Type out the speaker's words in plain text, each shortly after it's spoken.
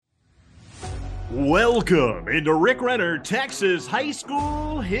Welcome into Rick Renner, Texas High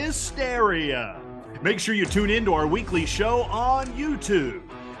School Hysteria. Make sure you tune in to our weekly show on YouTube,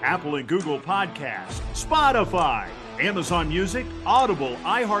 Apple and Google Podcasts, Spotify, Amazon Music, Audible,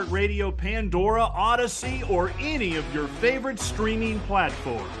 iHeartRadio, Pandora, Odyssey, or any of your favorite streaming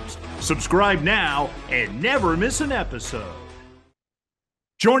platforms. Subscribe now and never miss an episode.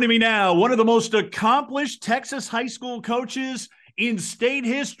 Joining me now, one of the most accomplished Texas high school coaches in state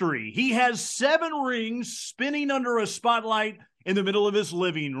history. He has 7 rings spinning under a spotlight in the middle of his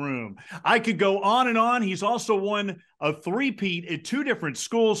living room. I could go on and on. He's also won a 3Peat at 2 different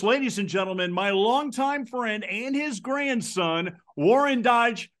schools. Ladies and gentlemen, my longtime friend and his grandson, Warren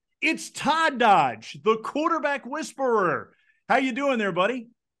Dodge. It's Todd Dodge, the quarterback whisperer. How you doing there, buddy?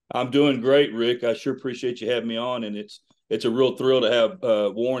 I'm doing great, Rick. I sure appreciate you having me on, and it's a real thrill to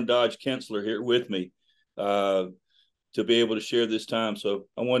have Warren Dodge Kensler here with me to be able to share this time. So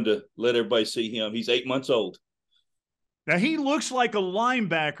I wanted to let everybody see him. He's 8 months old. Now, he looks like a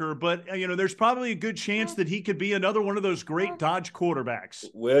linebacker, but, there's probably a good chance that he could be another one of those great Dodge quarterbacks.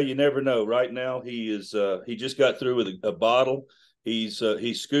 Well, you never know. Right now, he just got through with a bottle. He's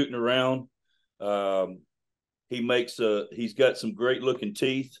scooting around. He's got some great looking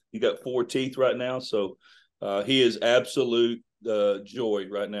teeth. He got 4 teeth right now. So he is absolute joy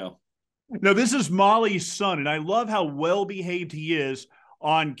right now. Now, this is Molly's son, and I love how well-behaved he is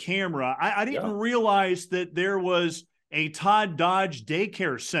on camera. I didn't realize that there was a Todd Dodge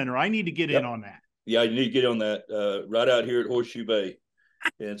daycare center. I need to get in on that. Yeah, you need to get on that right out here at Horseshoe Bay.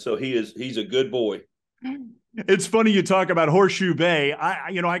 And so he's a good boy. It's funny you talk about Horseshoe Bay.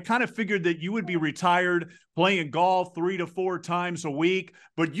 I kind of figured that you would be retired playing golf 3 to 4 times a week,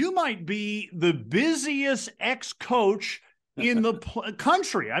 but you might be the busiest ex-coach in the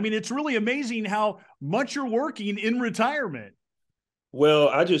country. I mean, it's really amazing how much you're working in retirement. Well,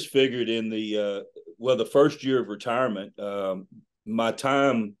 I just figured in the first year of retirement, my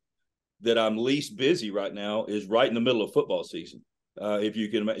time that I'm least busy right now is right in the middle of football season. If you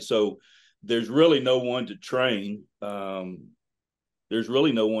can imagine. So there's really no one to train.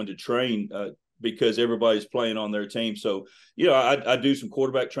 Because everybody's playing on their team. So, I do some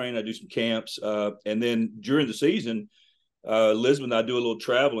quarterback training. I do some camps. And then during the season, Lisbon and I do a little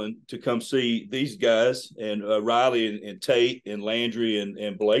traveling to come see these guys and Riley and Tate and Landry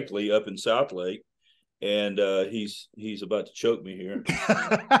and Blakely up in Southlake. And he's about to choke me here.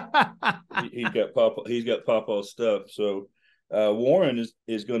 He's got Papa's stuff. So Warren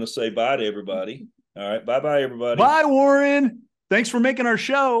is going to say bye to everybody. All right. Bye, everybody. Bye, Warren. Thanks for making our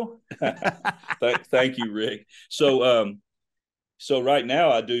show. Thank you, Rick. So right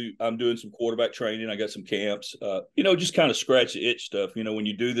now I'm doing some quarterback training. I got some camps, just kind of scratch the itch stuff. When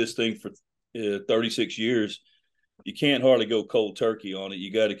you do this thing for 36 years, you can't hardly go cold turkey on it.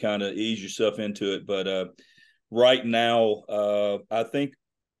 You got to kind of ease yourself into it. But right now, I think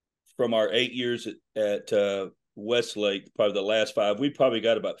from our 8 years at Westlake, probably the last 5, we probably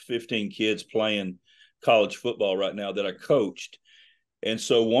got about 15 kids playing college football right now that I coached. And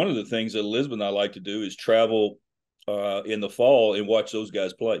so one of the things that Elizabeth and I like to do is travel in the fall and watch those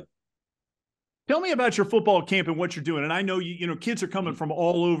guys play. Tell me about your football camp and what you're doing. And I know kids are coming from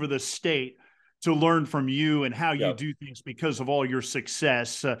all over the state to learn from you and how you do things because of all your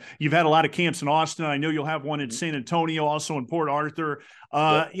success. You've had a lot of camps in Austin. I know you'll have one in San Antonio, also in Port Arthur.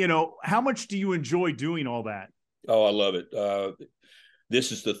 How much do you enjoy doing all that? Oh, I love it.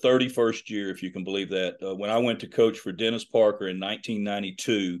 This is the 31st year, if you can believe that. When I went to coach for Dennis Parker in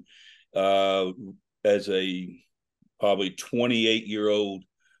 1992, as a probably 28-year-old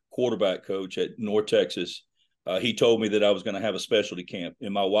quarterback coach at North Texas, he told me that I was going to have a specialty camp.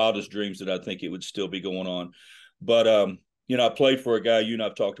 In my wildest dreams that I think it would still be going on. But, I played for a guy, you and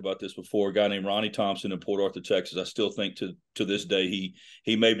I've talked about this before, a guy named Ronnie Thompson in Port Arthur, Texas. I still think to this day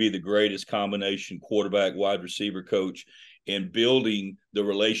he may be the greatest combination quarterback wide receiver coach in building the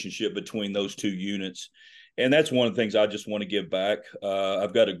relationship between those two units. And that's one of the things I just want to give back.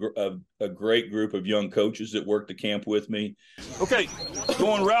 I've got a great group of young coaches that work the camp with me. Okay,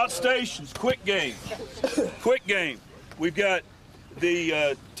 going route stations, quick game. We've got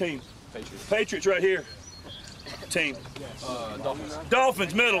the team. Patriots right here. Team.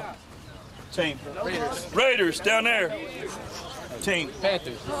 Dolphins, middle. Team. Raiders down there. Team.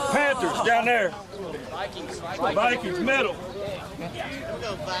 Panthers down there. Vikings, middle.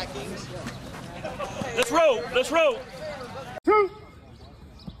 Vikings. Let's roll. 2,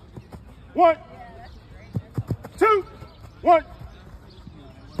 1, 2, 1,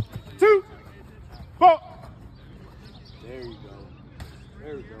 2, 4. There you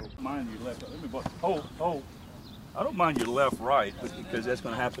go. Mind your left. Let me I don't mind your left, right, because that's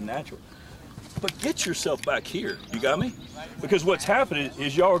going to happen naturally. but get yourself back here. You got me? Because what's happening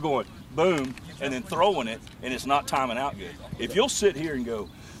is y'all are going boom and then throwing it, and it's not timing out good. If you'll sit here and go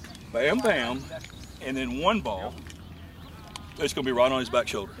bam, bam, and then one ball, it's going to be right on his back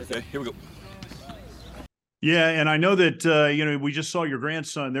shoulder. Okay, here we go. Yeah, and I know that, we just saw your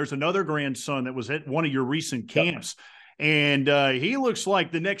grandson. There's another grandson that was at one of your recent camps, and he looks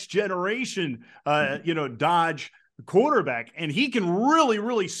like the next generation, Dodge quarterback, and he can really,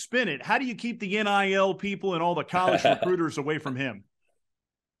 really spin it. How do you keep the NIL people and all the college recruiters away from him?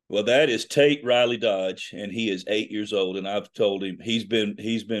 Well, that is Tate Riley Dodge, and he is 8 years old. And I've told him he's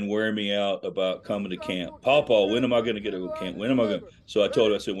been wearing me out about coming to camp. Papa, when am I going to get to go to camp? When am I going? So I told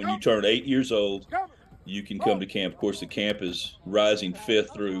him, I said, when you turn 8 years old, you can come to camp. Of course, the camp is rising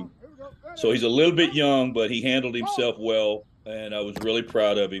fifth through. So he's a little bit young, but he handled himself well, and I was really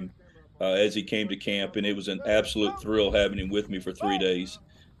proud of him as he came to camp. And it was an absolute thrill having him with me for 3 days.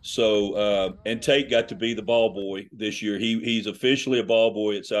 So, and Tate got to be the ball boy this year. He's officially a ball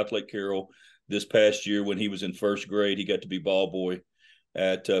boy at Southlake Carroll this past year. When he was in first grade, he got to be ball boy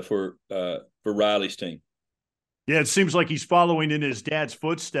for Riley's team. Yeah, it seems like he's following in his dad's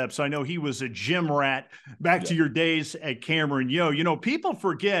footsteps. I know he was a gym rat back to your days at Cameron. People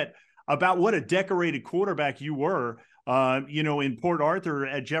forget about what a decorated quarterback you were. In Port Arthur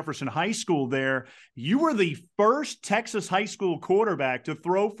at Jefferson High School there, you were the first Texas high school quarterback to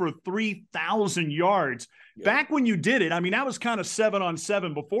throw for 3,000 yards. Yep. Back when you did it, I mean, that was kind of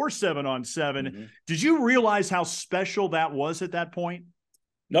 7-on-7 before 7-on-7. Mm-hmm. Did you realize how special that was at that point?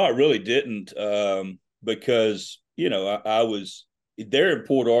 No, I really didn't, because, I was there in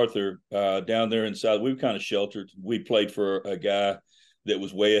Port Arthur, down there in South. We were kind of sheltered. We played for a guy that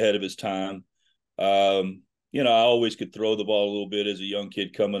was way ahead of his time. I always could throw the ball a little bit as a young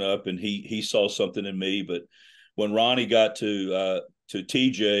kid coming up, and he saw something in me. But when Ronnie got to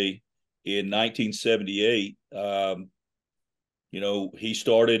TJ in 1978, he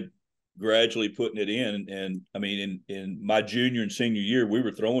started gradually putting it in. And I mean, in my junior and senior year, we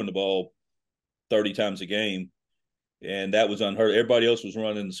were throwing the ball 30 times a game, and that was unheard. Everybody else was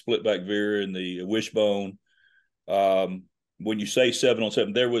running the split back veer and the wishbone. When you say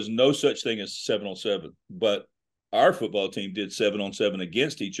 7-on-7, there was no such thing as 7-on-7, but our football team did 7-on-7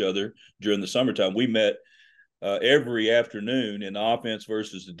 against each other during the summertime. We met every afternoon in the offense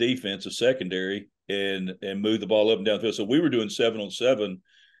versus the defense of secondary and moved the ball up and down the field. So we were doing 7-on-7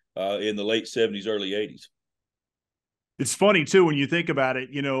 in the late 70s, early 80s. It's funny, too, when you think about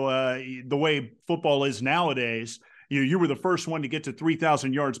it, the way football is nowadays. You were the first one to get to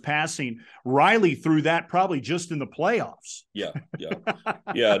 3,000 yards passing. Riley threw that probably just in the playoffs. Yeah,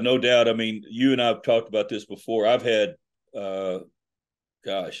 no doubt. I mean, you and I have talked about this before. I've had,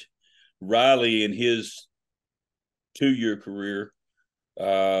 Riley in his 2-year career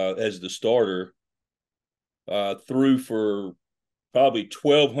as the starter threw for probably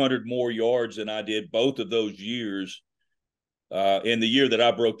 1,200 more yards than I did both of those years in the year that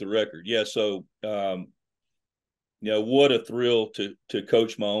I broke the record. Yeah, so what a thrill to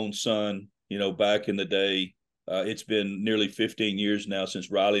coach my own son, back in the day. It's been nearly 15 years now since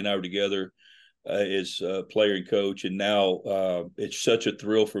Riley and I were together as player and coach. And now it's such a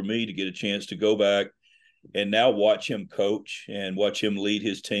thrill for me to get a chance to go back and now watch him coach and watch him lead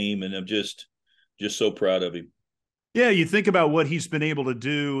his team. And I'm just so proud of him. Yeah, you think about what he's been able to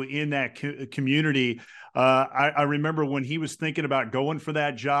do in that community. I remember when he was thinking about going for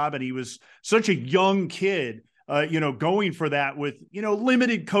that job, and he was such a young kid. Going for that with,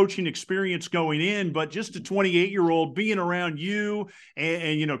 limited coaching experience going in, but just a 28-year-old being around you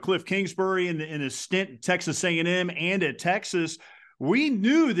and Cliff Kingsbury and his stint at Texas A&M and at Texas, we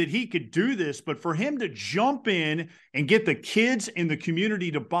knew that he could do this. But for him to jump in and get the kids in the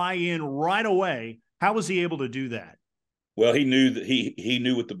community to buy in right away, how was he able to do that? Well, he knew that he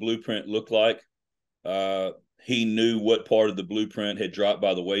knew what the blueprint looked like. He knew what part of the blueprint had dropped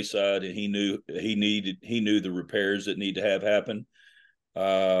by the wayside, and he knew the repairs that need to have happen.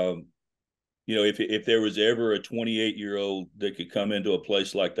 If there was ever a 28-year-old that could come into a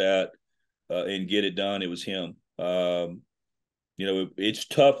place like that and get it done, it was him. It's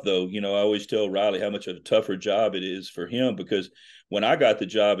tough though. I always tell Riley how much of a tougher job it is for him, because when I got the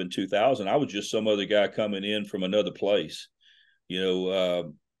job in 2000, I was just some other guy coming in from another place,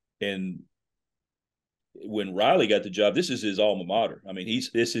 and when Riley got the job, this is his alma mater. I mean,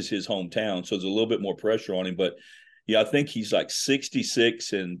 this is his hometown, so there's a little bit more pressure on him. But I think he's like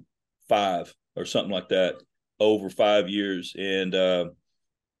 66-5 or something like that over 5 years. And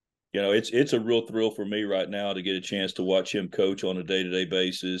it's a real thrill for me right now to get a chance to watch him coach on a day-to-day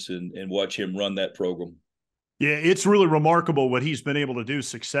basis and watch him run that program. Yeah, it's really remarkable what he's been able to do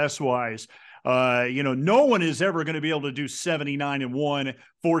success-wise. No one is ever going to be able to do 79-1,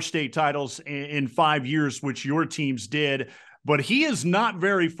 4 state titles in 5 years, which your teams did. But he is not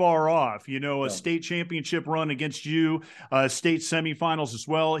very far off, a state championship run against you, state semifinals as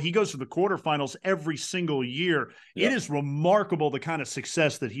well. He goes to the quarterfinals every single year. Yeah. It is remarkable the kind of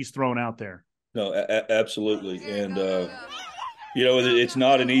success that he's thrown out there. No, absolutely. And, it's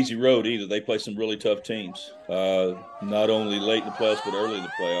not an easy road either. They play some really tough teams, not only late in the playoffs, but early in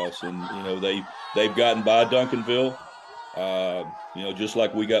the playoffs. And, they've gotten by Duncanville, just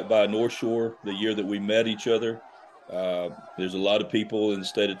like we got by North Shore the year that we met each other. There's a lot of people in the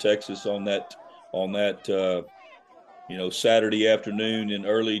state of Texas on that Saturday afternoon in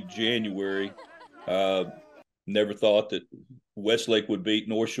early January. Never thought that Westlake would beat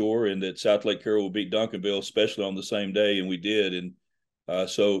North Shore and that Southlake Carroll would beat Duncanville, especially on the same day, and we did. And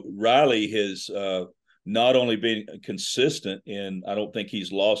so Riley has not only been consistent, and I don't think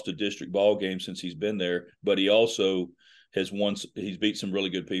he's lost a district ball game since he's been there, but he also he's beat some really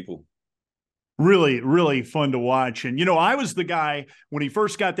good people. Really, really fun to watch. And, I was the guy when he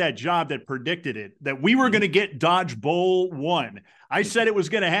first got that job that predicted it, that we were going to get Dodge Bowl 1. I said it was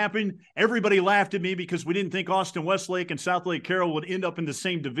going to happen. Everybody laughed at me because we didn't think Austin Westlake and Southlake Carroll would end up in the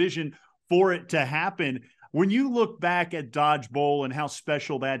same division for it to happen. When you look back at Dodge Bowl and how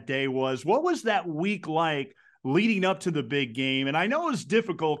special that day was, what was that week like leading up to the big game? And I know it was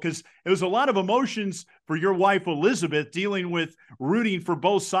difficult because it was a lot of emotions for your wife, Elizabeth, dealing with rooting for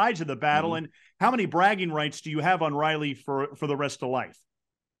both sides of the battle. Mm-hmm. And how many bragging rights do you have on Riley for the rest of life?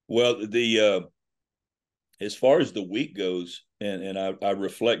 Well, as far as the week goes, and I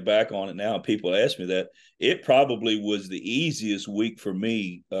reflect back on it now, people ask me that, it probably was the easiest week for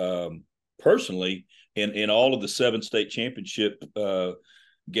me personally in all of the 7 state championship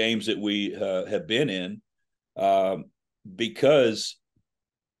games that we have been in. Because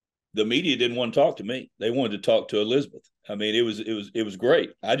the media didn't want to talk to me. They wanted to talk to Elizabeth. I mean, it was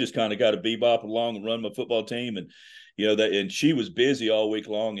great. I just kind of got to bebop along and run my football team. And, and she was busy all week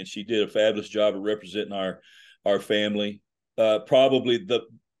long, and she did a fabulous job of representing our family. Probably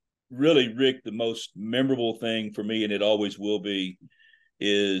Rick, the most memorable thing for me, and it always will be,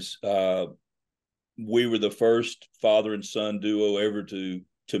 is we were the first father and son duo ever to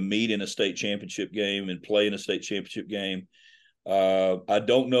meet in a state championship game and play in a state championship game. I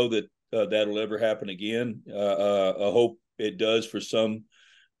don't know that that'll ever happen again. I hope it does for some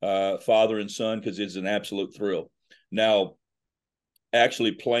father and son, because it's an absolute thrill. Now,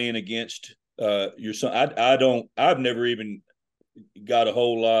 actually playing against your son, I've never even got a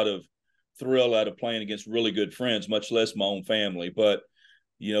whole lot of thrill out of playing against really good friends, much less my own family. But,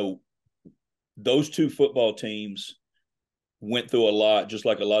 those 2 football teams went through a lot, just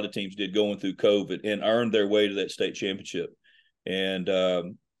like a lot of teams did going through COVID, and earned their way to that state championship. And,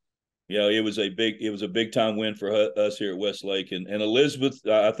 it was a big time win for us here at Westlake. And Elizabeth,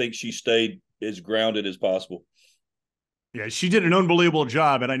 I think she stayed as grounded as possible. Yeah, she did an unbelievable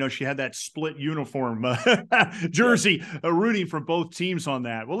job, and I know she had that split uniform jersey rooting for both teams on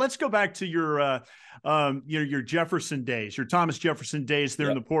that. Well, let's go back to your Jefferson days, your Thomas Jefferson days there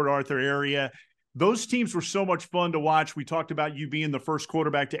in the Port Arthur area. Those teams were so much fun to watch. We talked about you being the first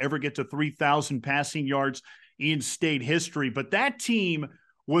quarterback to ever get to 3,000 passing yards in state history, but that team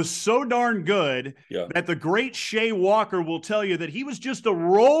was so darn good that the great Shea Walker will tell you that he was just a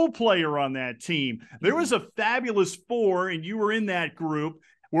role player on that team. There was a fabulous 4, and you were in that group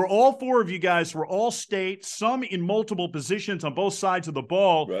where all 4 of you guys were all state, some in multiple positions on both sides of the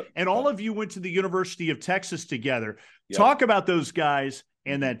ball, and all of you went to the University of Texas together. Talk about those guys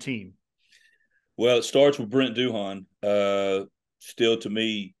and that team. Well, it starts with Brent Duhan, still to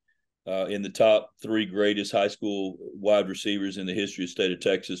me in the top 3 greatest high school wide receivers in the history of the state of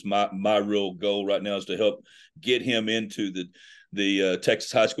Texas. My real goal right now is to help get him into the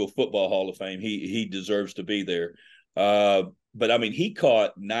Texas High School Football Hall of Fame. He deserves to be there. But I mean, he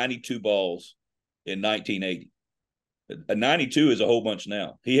caught 92 balls in 1980. 92 is a whole bunch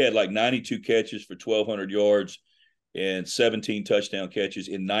now. He had like 92 catches for 1,200 yards and 17 touchdown catches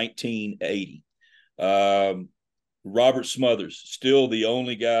in 1980. Robert Smothers, still the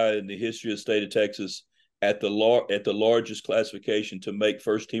only guy in the history of the state of Texas at the largest classification to make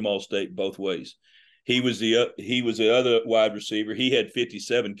first team All-State both ways. He was the other wide receiver. He had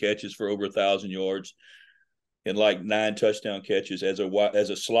 57 catches for over 1,000 yards and like 9 touchdown catches as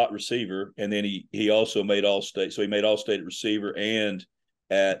a slot receiver, and then he also made All-State. So he made All-State at receiver and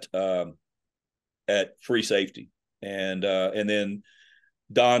at free safety, and then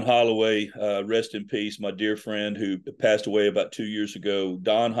Don Holloway, rest in peace, my dear friend who passed away about 2 years ago.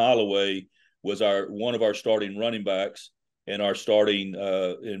 Don Holloway was one of our starting running backs. and our starting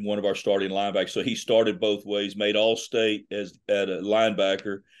in one of our starting linebackers. So he started both ways, made All-State at a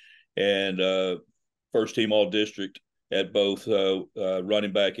linebacker, and first team All-District at both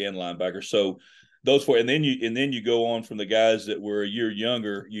running back and linebacker. So those four, and then you go on from the guys that were a year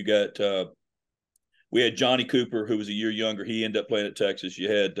younger. You got we had Johnny Cooper, who was a year younger. He ended up playing at Texas. You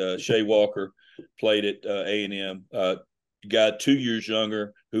had Shea Walker, played at A&M. Guy 2 years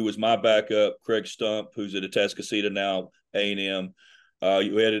younger, who was my backup, Craig Stump, who's at Atascocita now, A&M.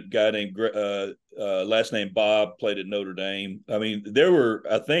 You had a guy named last name Bob, played at Notre Dame. I mean, there were,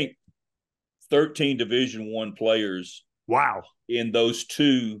 I think, 13 Division I players. Wow. In those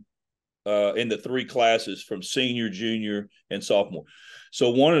two, in the three classes from senior, junior, and sophomore. So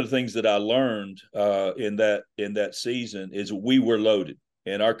one of the things that I learned in that season is we were loaded.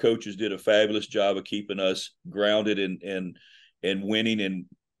 And our coaches did a fabulous job of keeping us grounded and winning, and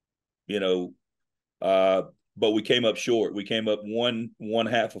but we came up short. We came up one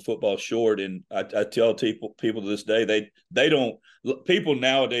half of football short, and I tell people to this day they don't. People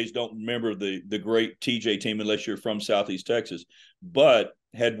nowadays don't remember the great TJ team unless you're from Southeast Texas. But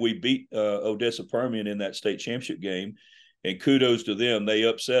had we beat Odessa Permian in that state championship game, and kudos to them, they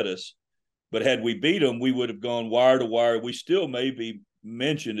upset us. But had we beat them, we would have gone wire to wire. We still may be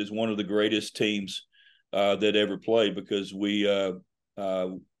mentioned as one of the greatest teams that ever played, because we were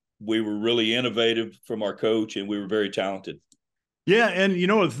really innovative from our coach, and we were very talented. Yeah, and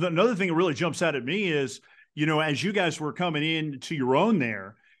another thing that really jumps out at me is, as you guys were coming into your own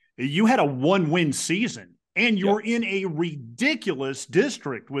there, you had a 1-win season, and you're in a ridiculous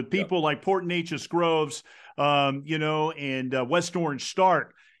district with people like Port Neches Groves, and West Orange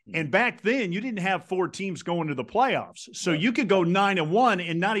Stark. And back then, you didn't have 4 teams going to the playoffs. So you could go 9-1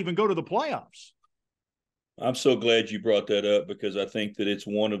 and not even go to the playoffs. I'm so glad you brought that up, because I think that it's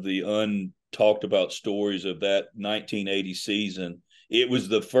one of the untalked about stories of that 1980 season. It was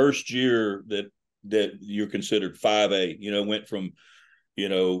the first year that you're considered 5A, went from,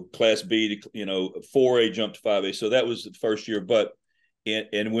 Class B to, 4A jumped to 5A. So that was the first year. But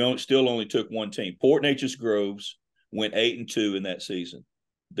and we still only took one team. Port Neches Groves went 8-2 in that season.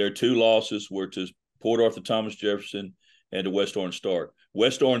 Their 2 losses were to Port Arthur Thomas Jefferson and to West Orange Stark.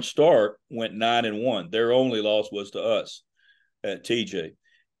 West Orange Stark went 9-1. Their only loss was to us at TJ.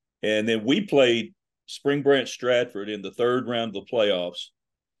 And then we played Spring Branch Stratford in the 3rd round of the playoffs,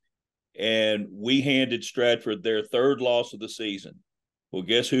 and we handed Stratford their 3rd loss of the season. Well,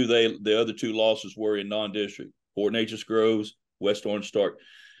 guess who the other 2 losses were in non-district? Port Neches Groves, West Orange Stark.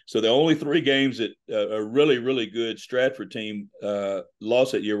 So the only 3 games that a really, really good Stratford team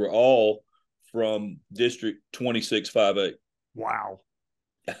lost that year were all from District 26 5A. Wow.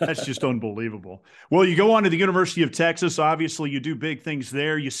 That's just unbelievable. Well, you go on to the University of Texas. Obviously, you do big things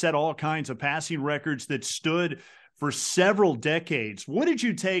there. You set all kinds of passing records that stood for several decades. What did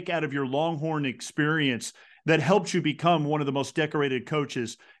you take out of your Longhorn experience that helped you become one of the most decorated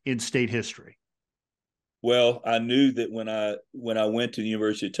coaches in state history? Well, I knew that when I went to the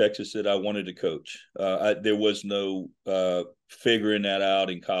University of Texas that I wanted to coach. There was no figuring that out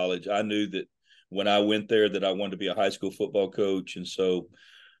in college. I knew that when I went there that I wanted to be a high school football coach, and so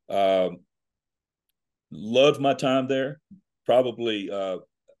loved my time there. Probably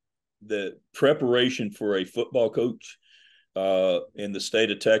the preparation for a football coach in the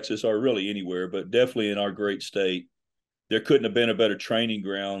state of Texas, or really anywhere, but definitely in our great state, there couldn't have been a better training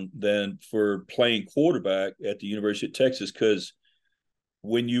ground than for playing quarterback at the University of Texas. Because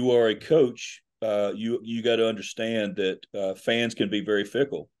when you are a coach, you got to understand that fans can be very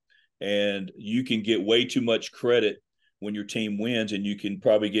fickle, and you can get way too much credit when your team wins, and you can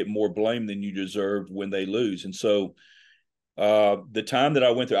probably get more blame than you deserve when they lose. And so the time that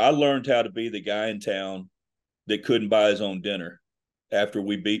I went there, I learned how to be the guy in town that couldn't buy his own dinner after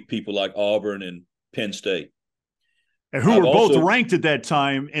we beat people like Auburn and Penn State. And who were both ranked at that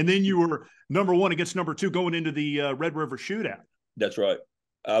time, and then you were number 1 against number 2 going into the Red River Shootout. That's right.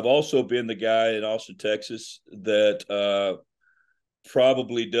 I've also been the guy in Austin, Texas that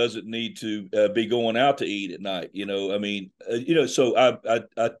probably doesn't need to be going out to eat at night. So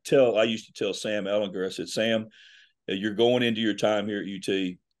I used to tell Sam Ellinger, I said, Sam, you're going into your time here at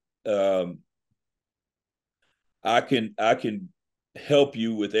UT. I can help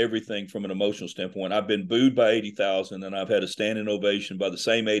you with everything from an emotional standpoint. I've been booed by 80,000, and I've had a standing ovation by the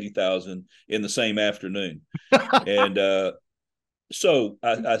same 80,000 in the same afternoon. And so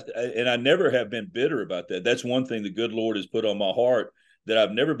I never have been bitter about that. That's one thing the good Lord has put on my heart, that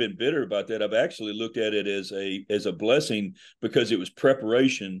I've never been bitter about that. I've actually looked at it as a blessing, because it was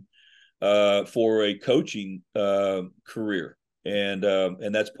preparation for a coaching career. And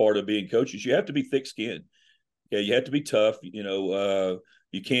that's part of being coaches. You have to be thick-skinned. Yeah, you have to be tough. You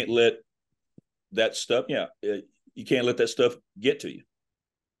can't let that stuff. You can't let that stuff get to you.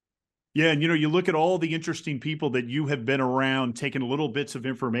 Yeah, and you look at all the interesting people that you have been around, taking little bits of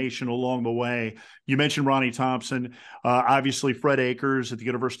information along the way. You mentioned Ronnie Thompson, obviously Fred Akers at the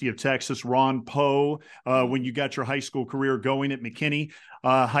University of Texas, Ron Poe, when you got your high school career going at McKinney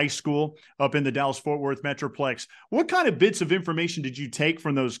High School up in the Dallas-Fort Worth Metroplex. What kind of bits of information did you take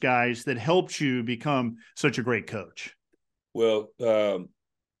from those guys that helped you become such a great coach? Well,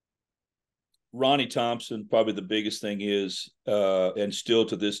 Ronnie Thompson, probably the biggest thing is, and still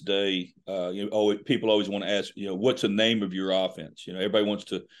to this day, people always want to ask, what's the name of your offense? Everybody wants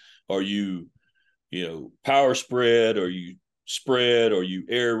to, are you, power spread, or you spread, or you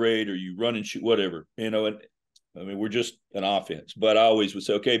air raid, or you run and shoot, whatever, and I mean, we're just an offense. But I always would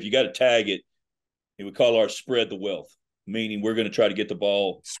say, okay, if you got to tag it, we call our spread the wealth, meaning we're going to try to get the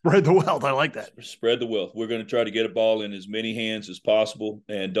ball. Spread the wealth. I like that. Spread the wealth. We're going to try to get a ball in as many hands as possible,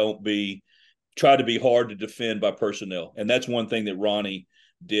 and try to be hard to defend by personnel. And that's one thing that Ronnie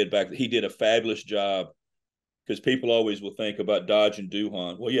did back. He did a fabulous job, because people always will think about Dodge and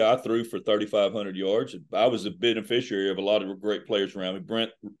Duhon. Well, yeah, I threw for 3,500 yards. I was a beneficiary of a lot of great players around me.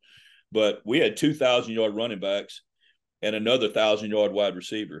 Brent, but we had 2,000-yard running backs and another 1,000-yard wide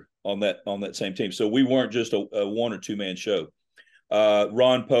receiver on that same team. So we weren't just a one or two man show.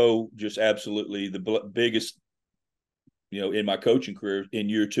 Ron Poe, just absolutely the biggest, in my coaching career in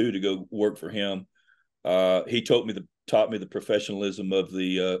year 2 to go work for him. He taught me the professionalism of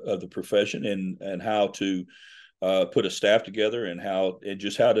the profession, and how to put a staff together, and how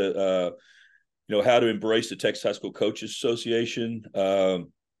to embrace the Texas High School Coaches Association.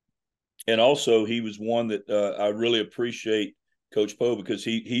 And also, he was one that I really appreciate, Coach Poe, because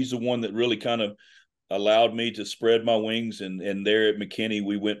he's the one that really kind of allowed me to spread my wings. And there at McKinney,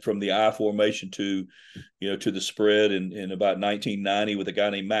 we went from the I formation to the spread in about 1990 with a guy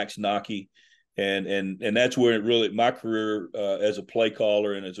named Max Nocky. And that's where it really, my career as a play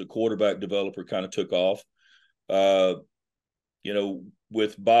caller and as a quarterback developer kind of took off.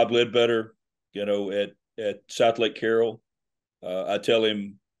 With Bob Ledbetter, at Southlake Carroll, I tell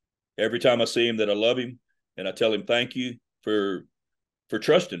him every time I see him that I love him, and I tell him thank you for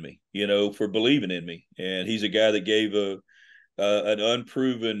trusting me, for believing in me. And he's a guy that gave an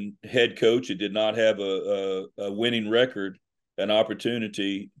unproven head coach that did not have a winning record an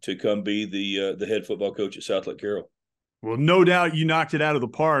opportunity to come be the head football coach at Southlake Carroll. Well, no doubt you knocked it out of the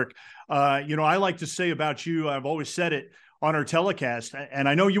park. I like to say about you, I've always said it on our telecast, and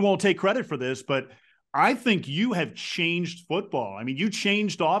I know you won't take credit for this, but I think you have changed football. I mean, you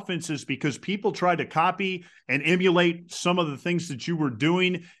changed offenses because people tried to copy and emulate some of the things that you were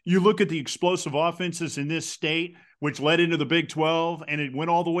doing. You look at the explosive offenses in this state, which led into the Big 12, and it went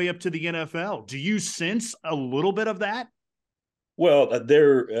all the way up to the NFL. Do you sense a little bit of that? Well,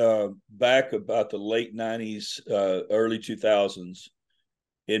 they're back about the late 90s, early 2000s.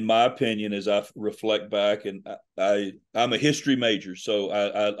 In my opinion, as I reflect back, and I'm a history major, so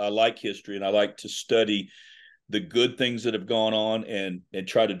I like history, and I like to study the good things that have gone on and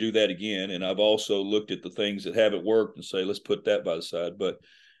try to do that again. And I've also looked at the things that haven't worked and say, let's put that by the side. But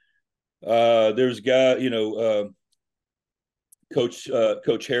there's a guy, Coach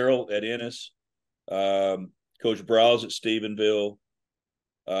Carroll at Ennis, Coach Browse at Stephenville,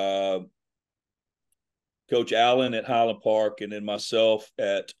 Coach Allen at Highland Park, and then myself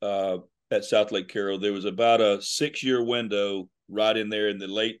at Southlake Carroll. There was about a 6-year window right in there in the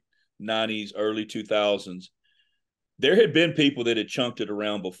late 90s, early 2000s. There had been people that had chunked it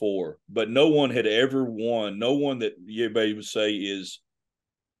around before, but no one had ever won. No one that everybody would say is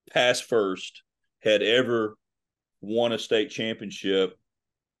pass first had ever won a state championship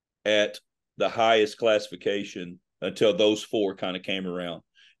at the highest classification until those 4 kind of came around.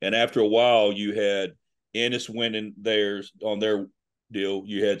 And after a while, you had Ennis winning theirs on their deal.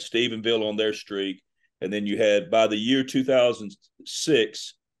 You had Stephenville on their streak. And then you had, by the year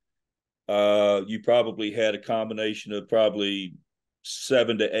 2006, you probably had a combination of probably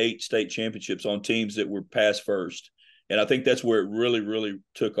 7 to 8 state championships on teams that were pass first. And I think that's where it really, really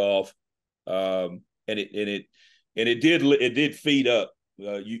took off. And it did feed up.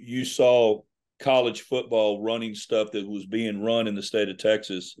 You saw college football running stuff that was being run in the state of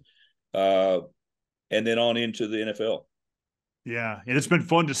Texas, and then on into the NFL. Yeah, and it's been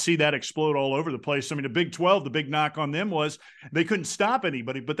fun to see that explode all over the place. I mean, the Big 12, the big knock on them was they couldn't stop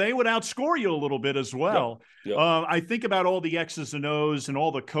anybody, but they would outscore you a little bit as well. Yep. I think about all the X's and O's and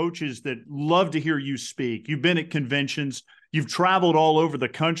all the coaches that love to hear you speak. You've been at conventions. You've traveled all over the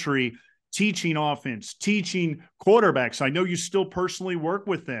country. teaching offense, teaching quarterbacks. I know you still personally work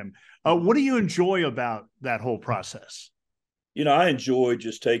with them. What do you enjoy about that whole process? I enjoy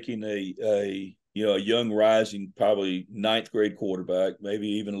just taking a young rising, probably ninth grade quarterback, maybe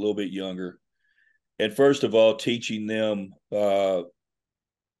even a little bit younger. And first of all, teaching them the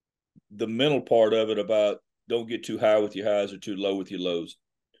mental part of it about don't get too high with your highs or too low with your lows.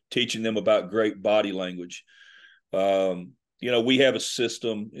 Teaching them about great body language. We have a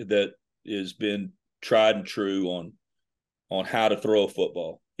system that has been tried and true on how to throw a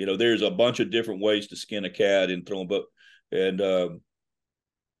football. There's a bunch of different ways to skin a cat and throw them, but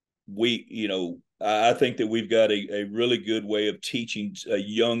I think that we've got a really good way of teaching a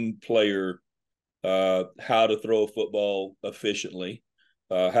young player how to throw a football efficiently,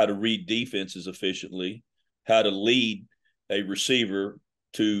 how to read defenses efficiently, how to lead a receiver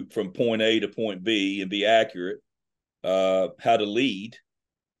from point A to point B and be accurate, how to lead.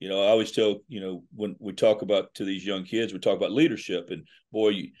 I always tell, when we talk about to these young kids, we talk about leadership, and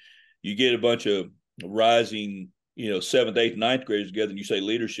boy, you get a bunch of rising, 7th, 8th, 9th graders together and you say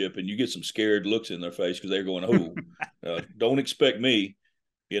leadership and you get some scared looks in their face because they're going, don't expect me,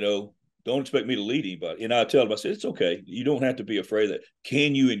 don't expect me to lead anybody. And I tell them, I said, it's okay. You don't have to be afraid of that.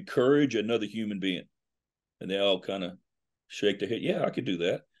 Can you encourage another human being? And they all kind of shake their head. Yeah, I could do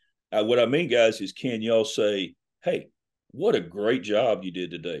that. What I mean, guys, is can y'all say, hey, what a great job you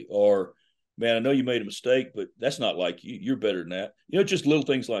did today? Or, man, I know you made a mistake, but that's not like you. You're better than that. Just little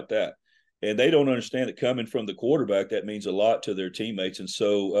things like that. And they don't understand that coming from the quarterback, that means a lot to their teammates. And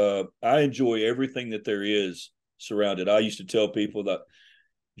so I enjoy everything that there is surrounded. I used to tell people that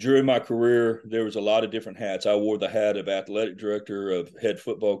during my career, there was a lot of different hats. I wore the hat of athletic director, of head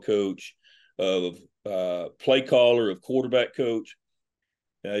football coach, of play caller, of quarterback coach.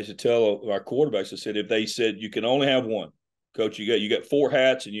 And I used to tell our quarterbacks, I said, if they said you can only have one, coach, you got 4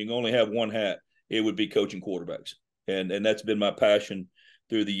 hats and you can only have one hat, it would be coaching quarterbacks. And that's been my passion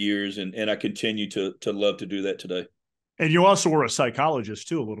through the years, and I continue to love to do that today. And you also were a psychologist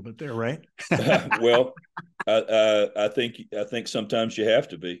too, a little bit there, right? Well, I think sometimes you have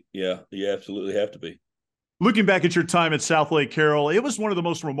to be. Yeah, you absolutely have to be. Looking back at your time at Southlake, Carroll, it was one of the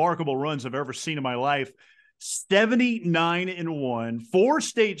most remarkable runs I've ever seen in my life. 79-1, 4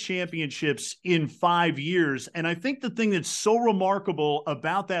 state championships in 5 years. And I think the thing that's so remarkable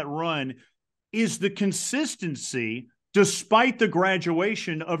about that run is the consistency despite the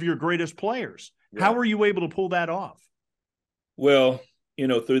graduation of your greatest players. Right. How were you able to pull that off? Well,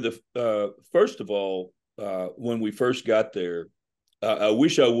 through the first of all, when we first got there, I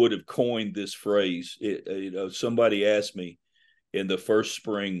wish I would have coined this phrase. Somebody asked me in the first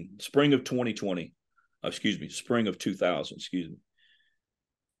spring of 2020, spring of 2000,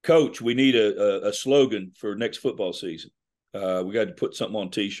 Coach, we need a slogan for next football season. We got to put something on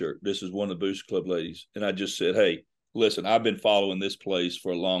a T-shirt. This is one of the Booster Club ladies. And I just said, hey, listen, I've been following this place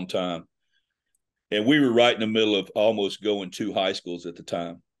for a long time. And we were right in the middle of almost going 2 high schools at the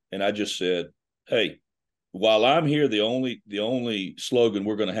time. And I just said, hey, while I'm here, the only slogan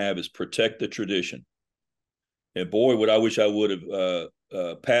we're going to have is protect the tradition. And boy, would I wish I would have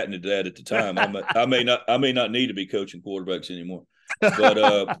patented that at the time. I may not need to be coaching quarterbacks anymore.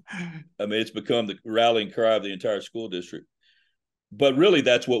 But it's become the rallying cry of the entire school district. But really,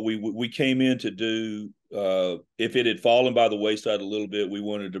 that's what we came in to do. If it had fallen by the wayside a little bit, we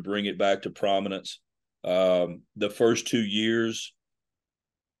wanted to bring it back to prominence. The first 2 years,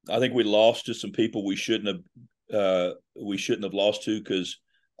 I think we lost to some people we shouldn't have lost to because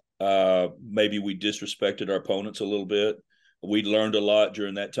maybe we disrespected our opponents a little bit. We learned a lot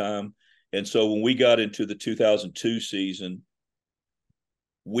during that time. And so when we got into the 2002 season,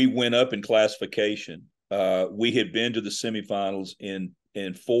 we went up in classification. We had been to the semifinals in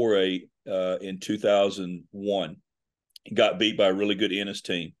 4A in 2001. Got beat by a really good Ennis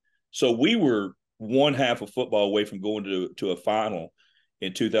team. So we were one half of football away from going to a final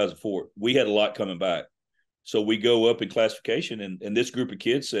in 2004. We had a lot coming back. So we go up in classification, and this group of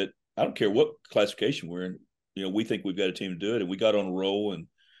kids said, I don't care what classification we're in. We think we've got a team to do it. And we got on a roll. And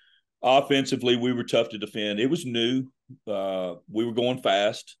offensively, we were tough to defend. It was new. We were going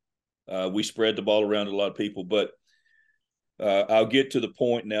fast. We spread the ball around to a lot of people. But I'll get to the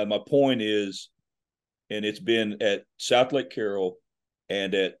point now. My point is, and it's been at Southlake Carroll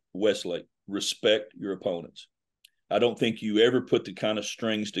and at Westlake, respect your opponents. I don't think you ever put the kind of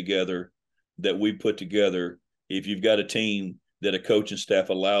strings together that we put together if you've got a team that a coaching staff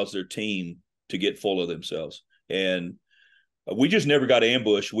allows their team to get full of themselves. And we just never got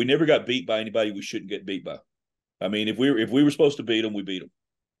ambushed. We never got beat by anybody we shouldn't get beat by. I mean, if we were supposed to beat them, we beat them.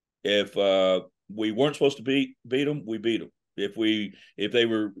 If we weren't supposed to beat them, we beat them. if they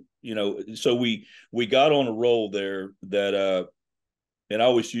were, so we got on a roll there that and I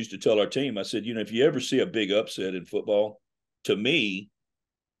always used to tell our team, I said, if you ever see a big upset in football, to me,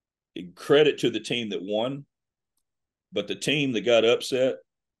 credit to the team that won, but the team that got upset,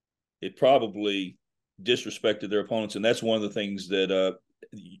 it probably disrespected their opponents. And that's one of the things that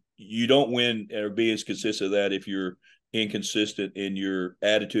you don't win or be as consistent of that if you're inconsistent in your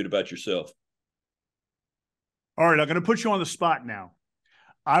attitude about yourself. All right, I'm going to put you on the spot now.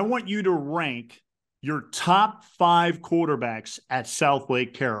 I want you to rank your top 5 quarterbacks at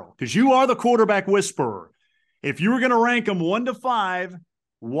Southlake Carroll, because you are the quarterback whisperer. If you were going to rank them 1 to 5,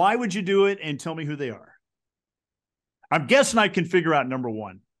 why would you do it? And tell me who they are. I'm guessing I can figure out number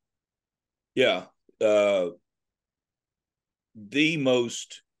 1. Yeah. The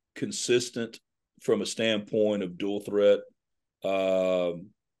most consistent from a standpoint of dual threat,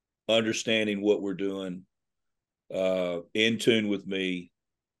 understanding what we're doing, in tune with me,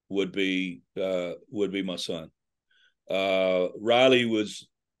 would be my son. Riley was,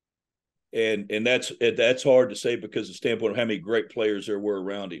 and that's hard to say because of the standpoint of how many great players there were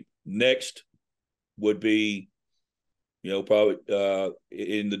around him. Next would be, probably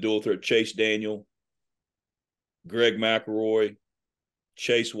in the dual threat, Chase Daniel, Greg McElroy,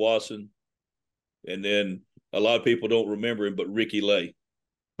 Chase Watson, and then a lot of people don't remember him, but Ricky Lay.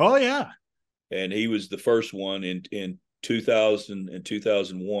 Oh yeah, and he was the first one in 2000 and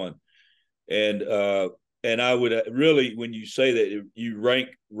 2001. And I would really, when you say that you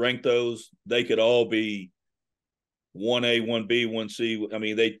rank those, they could all be 1A, 1B, 1C. I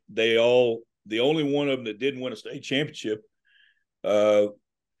mean, they all, the only one of them that didn't win a state championship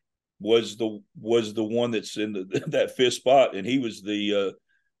was the one that's in that 5th spot, and he was the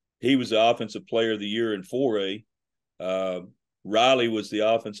offensive player of the year in 4A. Riley was the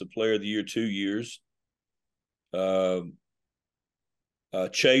offensive player of the year 2 years.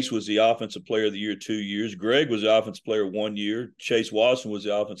 Chase was the offensive player of the year 2 years. Greg was the offensive player 1 year. Chase Watson was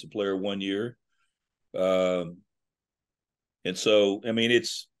the offensive player 1 year. And so, I mean,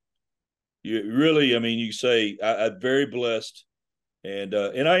 you say I'm very blessed, and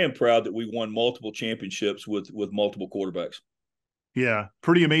I am proud that we won multiple championships with multiple quarterbacks. Yeah,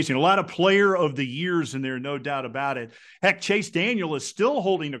 pretty amazing. A lot of player of the years in there, no doubt about it. Heck, Chase Daniel is still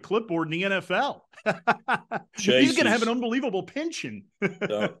holding a clipboard in the NFL. He's going to have an unbelievable pension.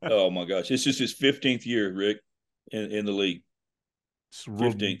 Oh my gosh. This is his 15th year, Rick, in the league.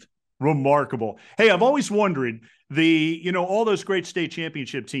 15th. Remarkable. Hey, I've always wondered, all those great state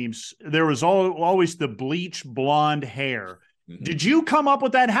championship teams, there was always the bleach blonde hair. Mm-hmm. Did you come up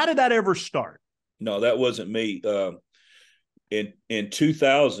with that? How did that ever start? No, that wasn't me. In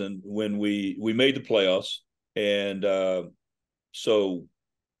 2000, when we made the playoffs, and so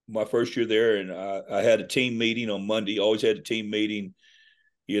my first year there, and I had a team meeting on Monday. Always had a team meeting,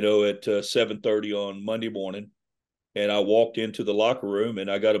 at 7:30 on Monday morning, and I walked into the locker room,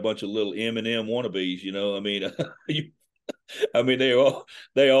 and I got a bunch of little M&M wannabes.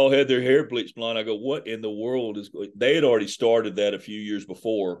 They all had their hair bleached blonde. I go, what in the world is? They had already started that a few years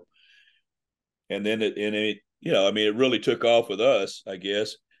before, and then it really took off with us, I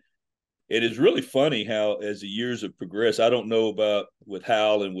guess. It is really funny how, as the years have progressed, I don't know about with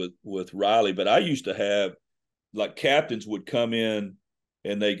Hal and with Riley, but I used to have, like, captains would come in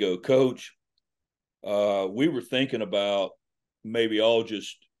and they go, Coach, we were thinking about maybe all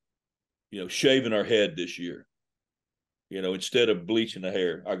just, shaving our head this year, instead of bleaching the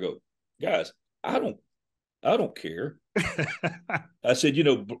hair. I go, guys, I don't care. I said,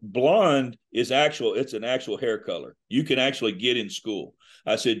 blonde is it's an actual hair color. You can actually get in school.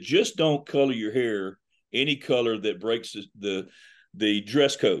 I said, just don't color your hair any color that breaks the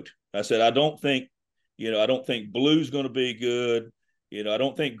dress code. I said, I don't think blue's going to be good. I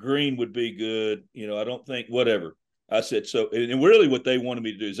don't think green would be good. I don't think whatever. I said, so, and really what they wanted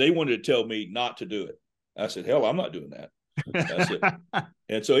me to do is they wanted to tell me not to do it. I said, hell, I'm not doing that. I said,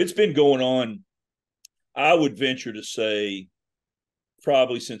 and so it's been going on, I would venture to say,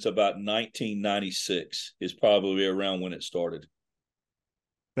 probably since about 1996 is probably around when it started.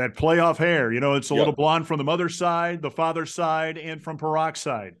 That playoff hair, it's a little blonde from the mother's side, the father's side, and from Parac's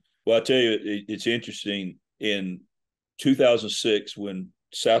side. Well, I tell you, it's interesting. In 2006, when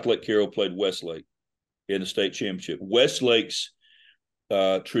Southlake Carroll played Westlake in the state championship, Westlake's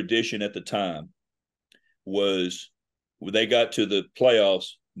tradition at the time was when they got to the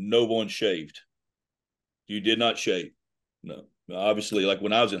playoffs, no one shaved. You did not shave. No. Obviously, like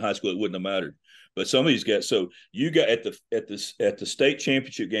when I was in high school, it wouldn't have mattered. But some of these guys, so you got at the state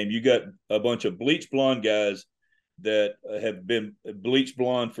championship game, you got a bunch of bleach blonde guys that have been bleached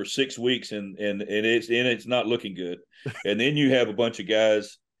blonde for 6 weeks and it's not looking good. And then you have a bunch of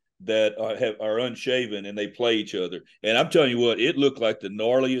guys that are unshaven and they play each other. And I'm telling you what, it looked like the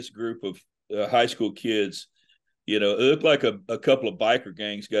gnarliest group of high school kids. You know, it looked like a couple of biker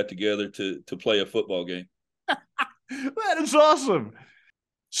gangs got together to play a football game. That is awesome.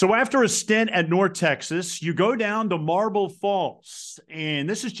 So after a stint at North Texas, you go down to Marble Falls, and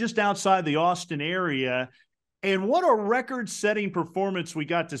this is just outside the Austin area. And what a record-setting performance we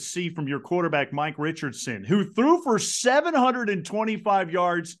got to see from your quarterback, Mike Richardson, who threw for 725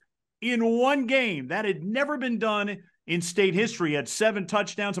 yards in one game. That had never been done in state history. He had 7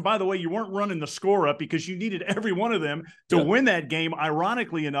 touchdowns. And by the way, you weren't running the score up because you needed every one of them to win that game,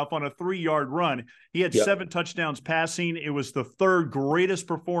 ironically enough, on a 3-yard run. He had 7 touchdowns passing. It was the 3rd greatest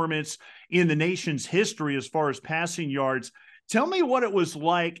performance in the nation's history as far as passing yards. Tell me what it was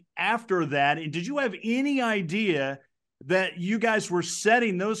like after that. And did you have any idea that you guys were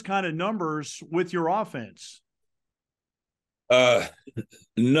setting those kind of numbers with your offense?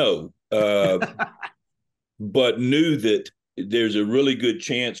 No. But knew that there's a really good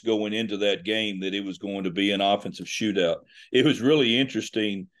chance going into that game that it was going to be an offensive shootout. It was really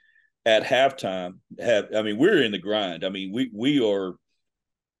interesting at halftime. We're in the grind. I mean, we are.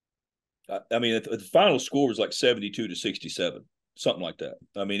 I mean, the final score was like 72-67, something like that.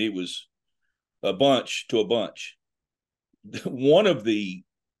 I mean, it was a bunch to a bunch. One of the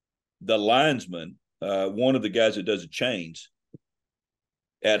linesmen, one of the guys that does the chains,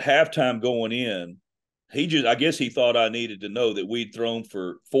 at halftime going in, I guess he thought I needed to know that we'd thrown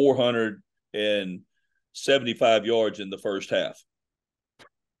for 475 yards in the first half.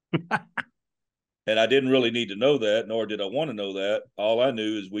 And I didn't really need to know that, nor did I want to know that. All I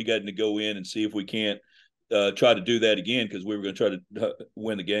knew is we got to go in and see if we can't try to do that again because we were going to try to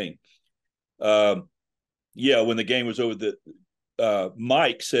win the game. When the game was over,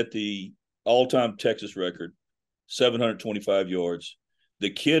 Mike set the all-time Texas record, 725 yards.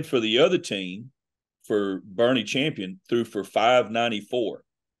 The kid for the other team, for Bernie Champion, threw for 594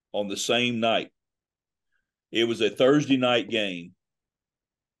 on the same night. It was a Thursday night game.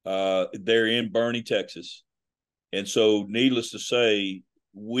 They're in Bernie, Texas. And so needless to say,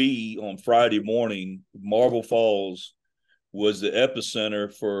 we on Friday morning, Marble Falls was the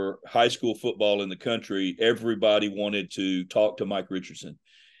epicenter for high school football in the country. Everybody wanted to talk to Mike Richardson.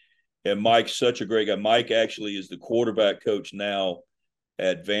 And Mike's such a great guy. Mike actually is the quarterback coach now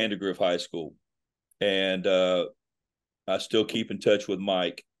at Vandergrift High School. And I still keep in touch with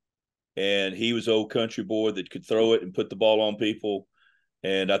Mike. And he was an old country boy that could throw it and put the ball on people.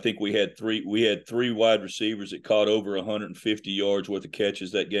 And I think we had three wide receivers that caught over 150 yards worth of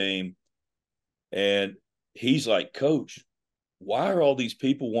catches that game. And he's like, Coach, why are all these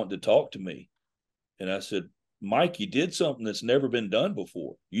people wanting to talk to me? And I said, Mike, you did something that's never been done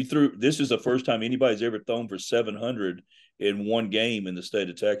before. This is the first time anybody's ever thrown for 700 in one game in the state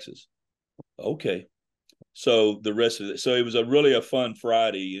of Texas. Okay. So the rest of it. So it was really a fun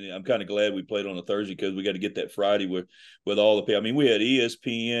Friday. And I'm kind of glad we played on a Thursday because we got to get that Friday with all the people. I mean, we had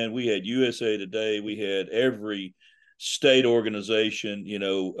ESPN, we had USA Today, we had every state organization,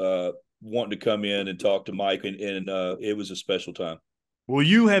 wanting to come in and talk to Mike. And it was a special time. Well,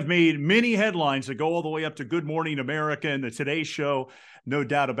 you have made many headlines that go all the way up to Good Morning America and the Today Show. No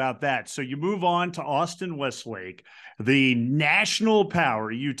doubt about that. So you move on to Austin Westlake, the national power.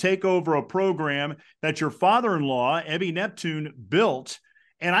 You take over a program that your father-in-law, Ebby Neptune, built.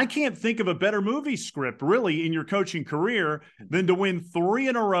 And I can't think of a better movie script, really, in your coaching career than to win 3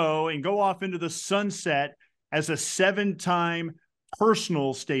 in a row and go off into the sunset as a 7-time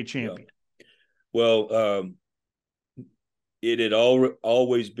personal state champion. Yeah. Well, it had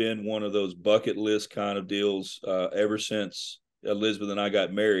always been one of those bucket list kind of deals ever since Elizabeth and I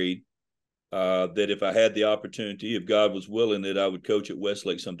got married, that if I had the opportunity, if God was willing, that I would coach at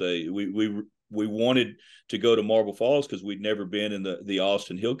Westlake someday. We wanted to go to Marble Falls because we'd never been in the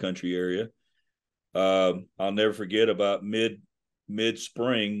Austin Hill Country area. I'll never forget about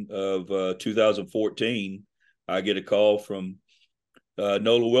mid-spring of 2014, I get a call from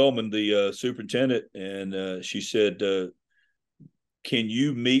Nola Wellman, the superintendent, and she said, can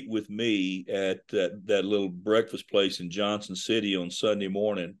you meet with me at that little breakfast place in Johnson City on Sunday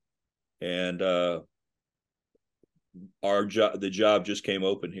morning? And the job just came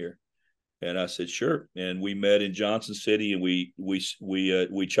open here. And I said, sure. And we met in Johnson City and we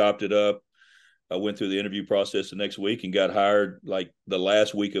chopped it up. I went through the interview process the next week and got hired like the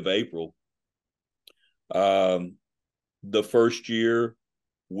last week of April. The first year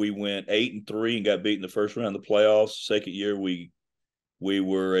we went 8-3 and got beat in the first round of the playoffs. Second year we we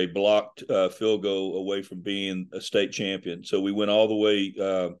were a blocked field goal away from being a state champion. So we went all the way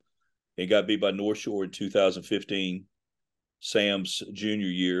and got beat by North Shore in 2015, Sam's junior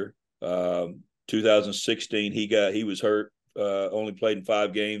year. 2016, he was hurt, only played in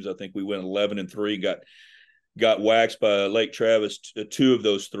 5 games. I think we went 11-3, got waxed by Lake Travis, 2 of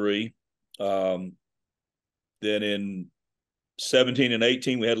those 3. Then in 17 and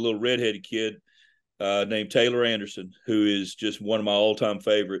 18, we had a little redheaded kid named Taylor Anderson, who is just one of my all-time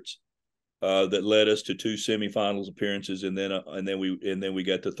favorites. That led us to 2 semifinals appearances, and then we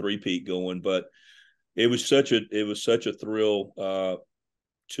got the 3Peat going. But it was such a thrill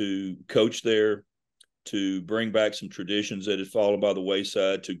to coach there, to bring back some traditions that had fallen by the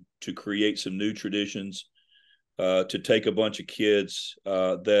wayside, to create some new traditions, to take a bunch of kids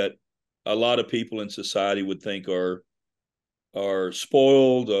that a lot of people in society would think are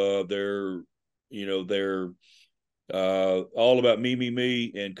spoiled. They're all about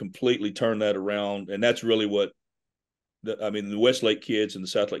me, and completely turn that around. And that's really what the Westlake kids and the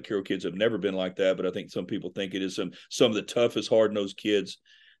Southlake Carroll kids have never been like that. But I think some people think it is some of the toughest, hard-nosed kids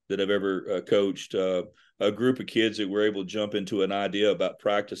that I've ever coached. A group of kids that were able to jump into an idea about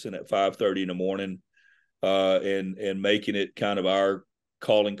practicing at 5:30 in the morning, and making it kind of our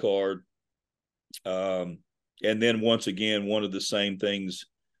calling card. And then once again, one of the same things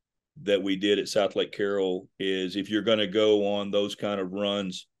that we did at Southlake Carroll is, if you're going to go on those kind of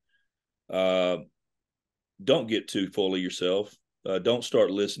runs, don't get too full of yourself. Don't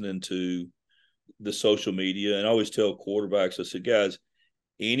start listening to the social media. And I always tell quarterbacks, I said, guys,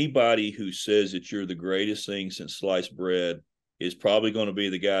 anybody who says that you're the greatest thing since sliced bread is probably going to be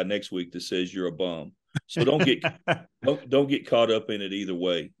the guy next week that says you're a bum. So don't get caught up in it either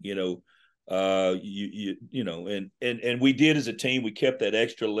way. And we did as a team. We kept that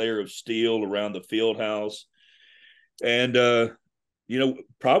extra layer of steel around the field house, and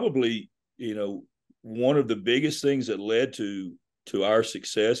probably one of the biggest things that led to our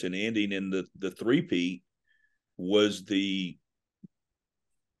success and ending in the 3Peat was the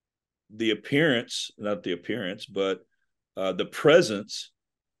appearance, not the appearance, but the presence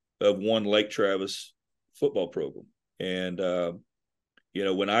of one Lake Travis football program. And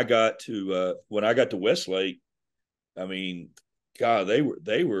when I got to Westlake, I mean, God, they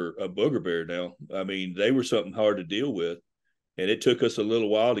were a booger bear now. I mean, they were something hard to deal with, and it took us a little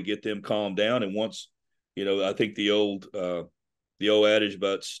while to get them calmed down. And once, I think the old adage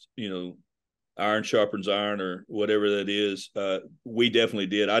about iron sharpens iron, or whatever that is, we definitely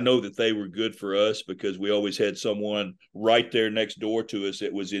did. I know that they were good for us because we always had someone right there next door to us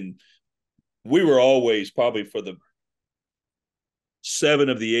that was in. We were always, probably for the 7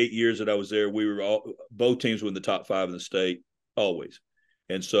 of the 8 years that I was there, both teams were in the top 5 in the state, always.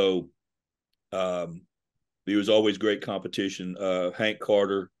 And so there was always great competition. Hank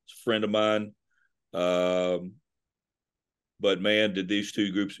Carter, a friend of mine. But man, did these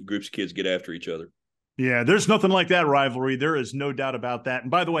 2 groups of kids get after each other. Yeah, there's nothing like that rivalry. There is no doubt about that. And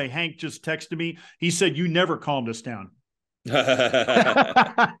by the way, Hank just texted me. He said, "You never calmed us down."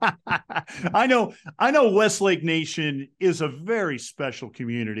 I know Westlake Nation is a very special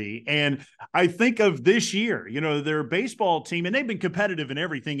community, and I think of this year, their baseball team, and they've been competitive in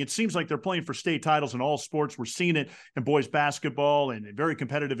everything. It seems like they're playing for state titles in all sports. We're seeing it in boys basketball and very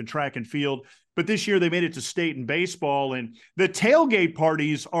competitive in track and field. But this year they made it to state in baseball, and the tailgate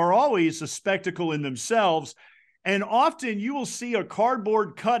parties are always a spectacle in themselves. And often you will see a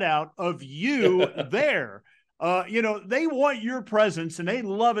cardboard cutout of you there. They want your presence and they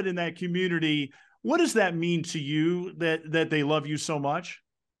love it in that community. What does that mean to you that they love you so much?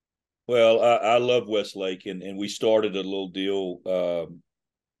 Well, I love Westlake, and we started a little deal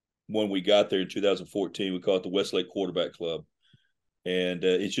when we got there in 2014. We call it the Westlake Quarterback Club, and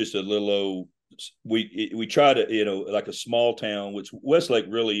it's just a little old. We try to, like a small town, which Westlake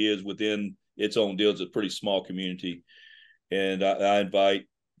really is within its own deal. It's a pretty small community, and I invite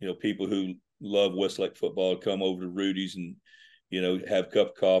people who love Westlake football to come over to Rudy's and have a cup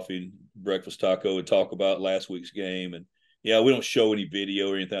of coffee and breakfast taco and talk about last week's game. And we don't show any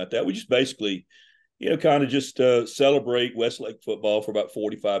video or anything like that. We just basically kind of just celebrate Westlake football for about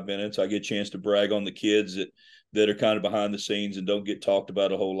 45 minutes. I get a chance to brag on the kids that are kind of behind the scenes and don't get talked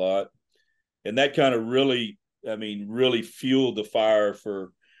about a whole lot. And that kind of really fueled the fire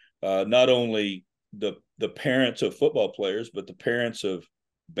for not only the parents of football players, but the parents of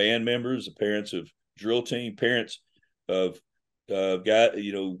band members, the parents of drill team, parents of guys,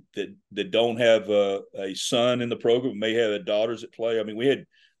 that don't have a son in the program, may have daughters that play. I mean, we had,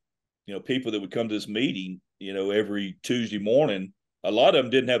 people that would come to this meeting, every Tuesday morning. A lot of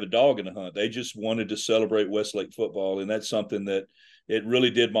them didn't have a dog in the hunt. They just wanted to celebrate Westlake football. And that's something that it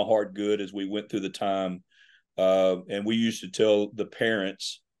really did my heart good as we went through the time. And we used to tell the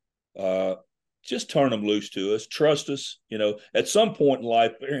parents, just turn them loose to us, trust us. At some point in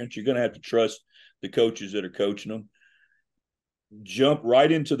life, parents, you're going to have to trust the coaches that are coaching them. Jump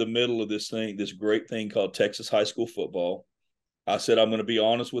right into the middle of this great thing called Texas high school football. I said, I'm going to be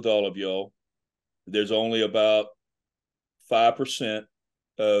honest with all of y'all. There's only about 5%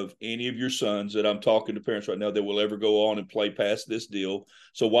 of any of your sons that I'm talking to parents right now that will ever go on and play past this deal.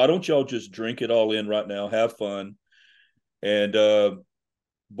 So why don't y'all just drink it all in right now, have fun. And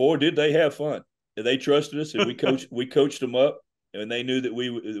boy, did they have fun. They trusted us, and we coached them up, and they knew that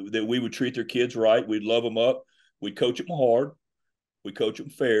we would treat their kids right. We'd love them up. We'd coach them hard. We coach them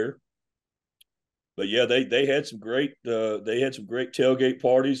fair. But yeah, they had some great tailgate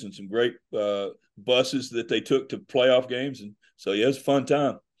parties and some great buses that they took to playoff games, and so yeah, it's a fun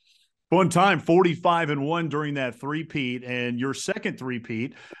time. Fun time, 45-1 during that 3-peat, and your second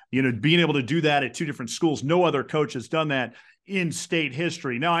 3-peat. Being able to do that at two different schools, no other coach has done that in state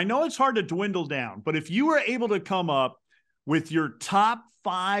history. Now, I know it's hard to dwindle down, but if you were able to come up with your top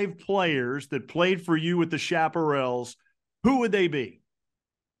 5 players that played for you with the Chaparrals, who would they be?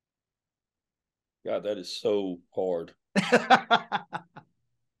 God, that is so hard.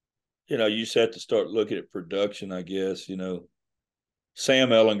 You just have to start looking at production, I guess. Sam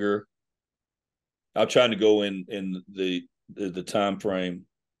Ellinger. I'm trying to go in the time frame.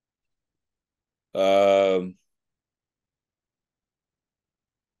 Oh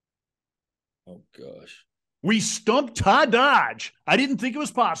gosh. We stumped Todd Dodge. I didn't think it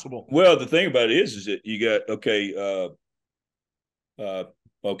was possible. Well, the thing about it is that you got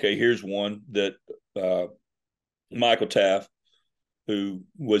here's one that Michael Taft, who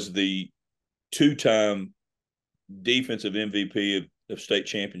was the 2-time defensive MVP of state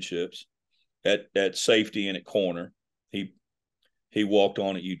championships at safety and at corner. He walked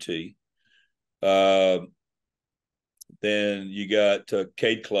on at UT. Then you got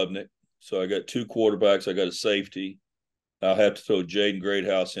Cade Klubnik. So I got 2 quarterbacks. I got a safety. I'll have to throw Jaden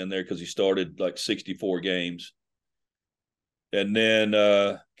Greathouse in there because he started like 64 games. And then,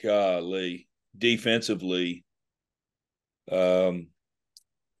 defensively, I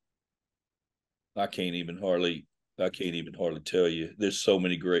can't even hardly tell you. There's so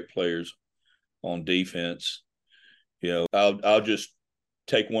many great players on defense. I'll just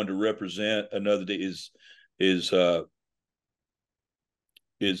take one to represent. Another is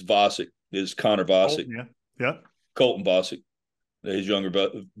Vosick, is Connor Vosick. Yeah. Colton Vosick, his younger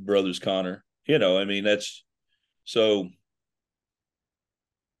brother's Connor. That's so.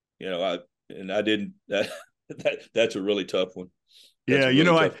 That's a really tough one.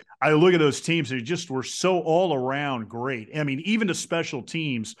 I look at those teams, they just were so all around great. Even to special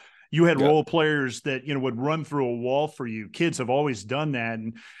teams, you had role players that, would run through a wall for you. Kids have always done that.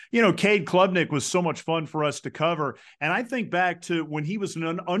 And, Cade Klubnik was so much fun for us to cover. And I think back to when he was an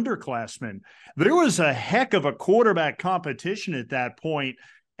underclassman, there was a heck of a quarterback competition at that point,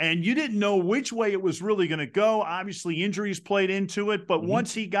 and you didn't know which way it was really going to go. Obviously, injuries played into it, but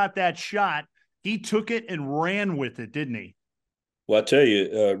once he got that shot, he took it and ran with it, didn't he? Well, I tell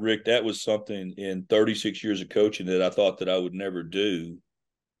you, Rick, that was something in 36 years of coaching that I thought that I would never do.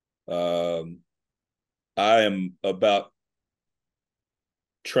 I am about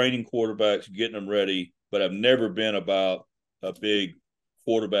training quarterbacks, getting them ready, but I've never been about a big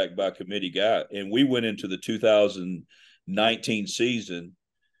quarterback by committee guy. And we went into the 2019 season,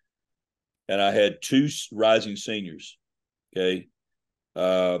 and I had 2 rising seniors. Okay,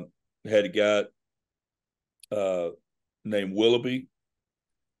 had a guy named Willoughby,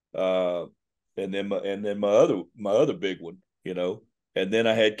 and then my other big one, and then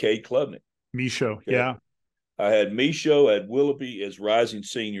I had Cade Klubnik. Misho, okay? Yeah. I had Misho, I had Willoughby as rising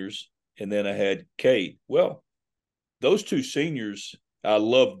seniors, and then I had Cade. Well, those 2 seniors, I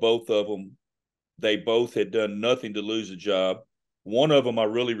love both of them. They both had done nothing to lose a job. One of them I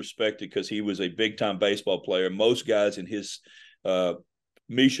really respected because he was a big-time baseball player. Most guys in his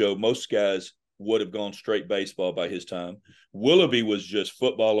Misho, most guys would have gone straight baseball by his time. Willoughby was just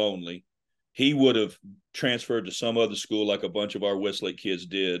football only. He would have transferred to some other school like a bunch of our Westlake kids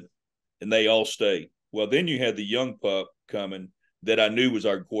did, and they all stayed. Well, then you had the young pup coming that I knew was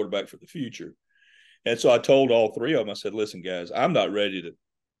our quarterback for the future. And so I told all 3 of them, I said, listen, guys, I'm not ready to,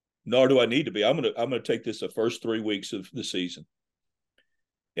 nor do I need to be. I'm gonna take this the first 3 weeks of the season,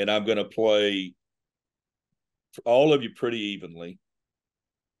 and I'm going to play all of you pretty evenly.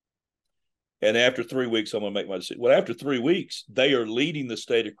 And after 3 weeks, I'm going to make my decision. Well, after 3 weeks, they are leading the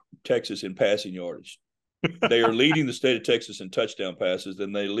state of Texas in passing yardage. They are leading the state of Texas in touchdown passes,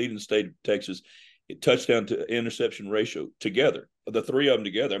 and they lead the state of Texas in touchdown to interception ratio together. the three of them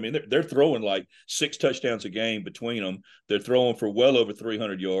together. I mean, they're throwing like 6 touchdowns a game between them. They're throwing for well over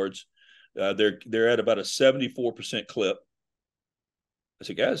 300 yards. They're at about a 74% clip. I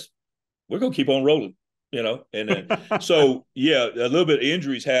said, guys, we're going to keep on rolling, And then, so, yeah, a little bit of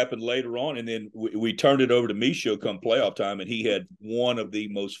injuries happened later on. And then we turned it over to Micho come playoff time. And he had one of the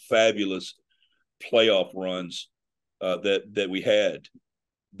most fabulous playoff runs that we had.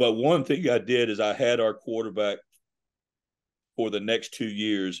 But one thing I did is I had our quarterback for the next 2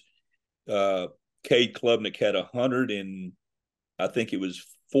 years. Cade Klubnik had 100 and I think it was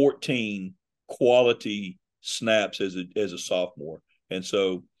 14 quality snaps as a sophomore. And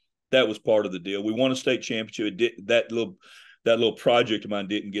so that was part of the deal. We won a state championship. That little project of mine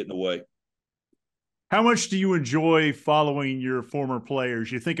didn't get in the way. How much do you enjoy following your former players?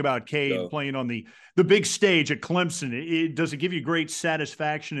 You think about Cade playing on the big stage at Clemson. Does it give you great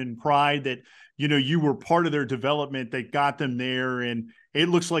satisfaction and pride that, you were part of their development that got them there? And it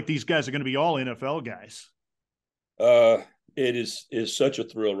looks like these guys are going to be all NFL guys. It is such a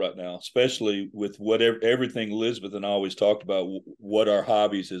thrill right now, especially with everything Elizabeth and I always talked about, what our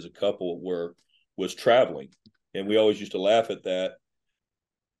hobbies as a couple was traveling. And we always used to laugh at that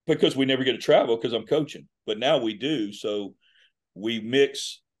because we never get to travel because I'm coaching, but now we do. So we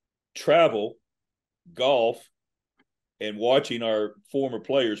mix travel, golf, and watching our former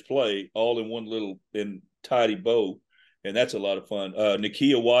players play all in one little tidy bow. And that's a lot of fun.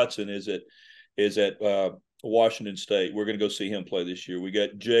 Nakia Watson is at Washington State. We're going to go see him play this year. We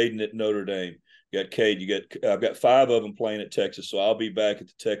got Jaden at Notre Dame. You got Cade. I've got 5 of them playing at Texas. So I'll be back at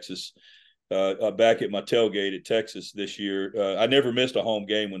the Texas, back at my tailgate at Texas this year. I never missed a home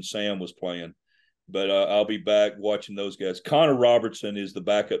game when Sam was playing, but I'll be back watching those guys. Connor Robertson is the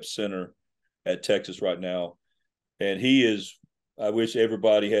backup center at Texas right now. And I wish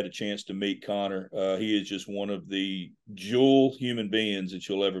everybody had a chance to meet Connor. He is just one of the jewel human beings that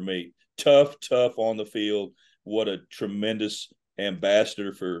you'll ever meet. Tough on the field. What a tremendous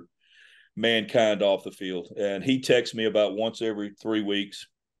ambassador for mankind off the field. And he texts me about once every 3 weeks.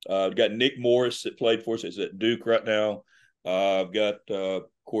 I've got Nick Morris that played for us. He's at Duke right now. I've got, of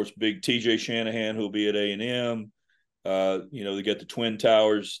course, big TJ Shanahan, who'll be at A&M. They got the Twin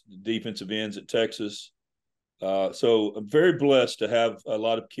Towers, defensive ends at Texas. So I'm very blessed to have a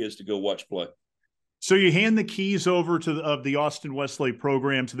lot of kids to go watch play. So you hand the keys over of the Austin Westlake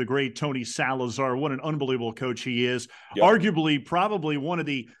program to the great Tony Salazar. What an unbelievable coach he is. Yep. Arguably, probably one of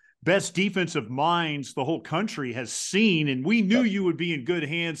the best defensive minds the whole country has seen. And we knew you would be in good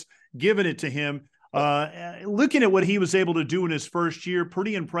hands giving it to him. Looking at what he was able to do in his first year,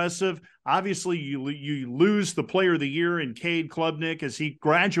 pretty impressive. Obviously, you lose the player of the year in Cade Klubnik as he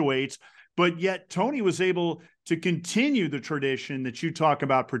graduates, but yet Tony was able to continue the tradition that you talk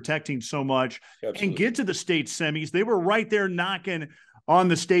about protecting so much. Absolutely. And get to the state semis. They were right there knocking on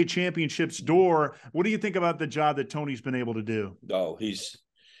the state championship's door. What do you think about the job that Tony's been able to do? Oh,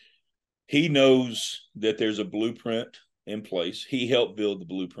 he knows that there's a blueprint in place. He helped build the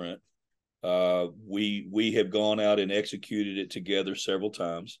blueprint. We have gone out and executed it together several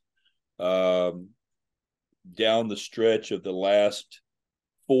times. Down the stretch of the last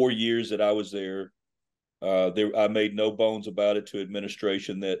 4 years that I was there, I made no bones about it to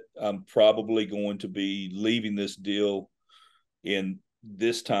administration that I'm probably going to be leaving this deal in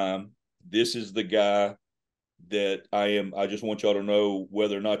this time. This is the guy that I am. I just want y'all to know,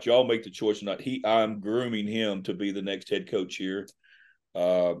 whether or not y'all make the choice or not, I'm grooming him to be the next head coach here.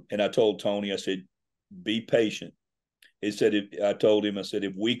 And I told Tony, I said, be patient. I told him,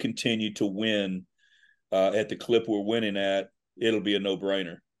 if we continue to win at the clip we're winning at, it'll be a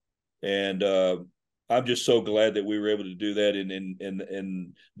no-brainer. And I'm just so glad that we were able to do that.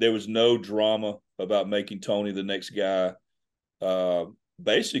 And there was no drama about making Tony the next guy.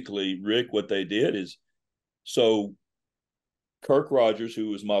 Basically, Rick, what they did is, so Kirk Rogers, who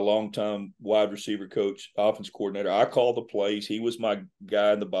was my longtime wide receiver coach, offense coordinator, I called the plays. He was my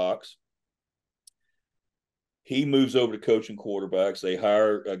guy in the box. He moves over to coaching quarterbacks. They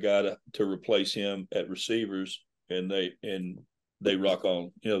hire a guy to replace him at receivers, and they rock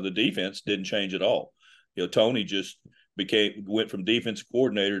on. The defense didn't change at all. Tony just went from defensive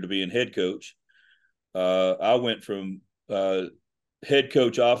coordinator to being head coach. I went from head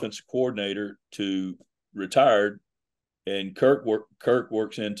coach, offensive coordinator to retired, and Kirk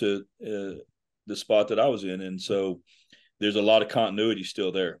works into the spot that I was in. And so there's a lot of continuity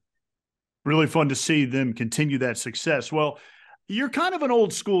still there. Really fun to see them continue that success. Well, you're kind of an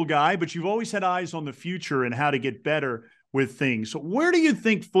old school guy, but you've always had eyes on the future and how to get better with things. So where do you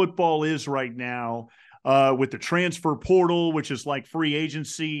think football is right now with the transfer portal, which is like free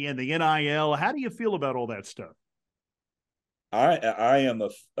agency, and the NIL? How do you feel about all that stuff? I am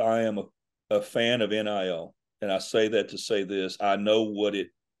a fan of NIL, and I say that to say this: I know what it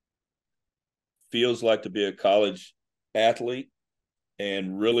feels like to be a college athlete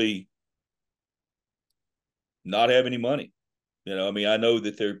and really not have any money. I mean, I know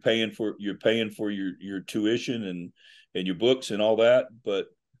that you're paying for your tuition and your books and all that, but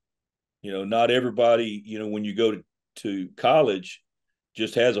not everybody, when you go to college,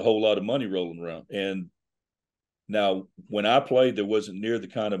 just has a whole lot of money rolling around. And now, when I played, there wasn't near the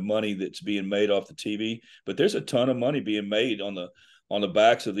kind of money that's being made off the TV, but there's a ton of money being made on the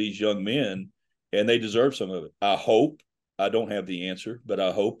backs of these young men, and they deserve some of it. I don't have the answer, but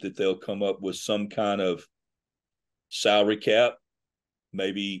I hope that they'll come up with some kind of salary cap,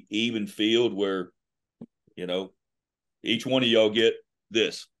 maybe even field where, each one of y'all get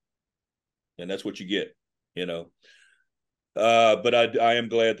this, and that's what you get, But I am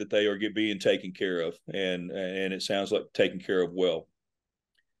glad that they are being taken care of, and it sounds like taken care of well.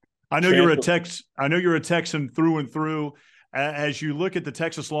 I know you're a Texan through and through. As you look at the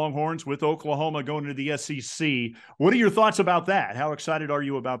Texas Longhorns with Oklahoma going into the SEC, what are your thoughts about that? How excited are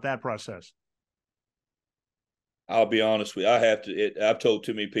you about that process? I'll be honest with you. I've told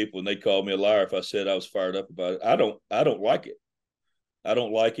too many people, and they called me a liar if I said I was fired up about it. I don't like it. I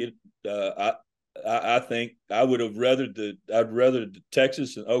don't like it. I think I'd rather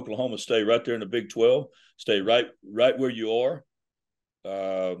Texas and Oklahoma stay right there in the Big 12, stay right where you are.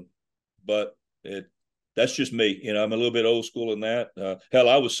 But that's just me. I'm a little bit old school in that. Hell,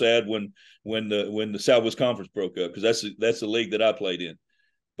 I was sad when the Southwest Conference broke up, because that's the league that I played in.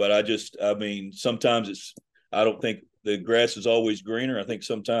 But I mean, sometimes I don't think the grass is always greener. I think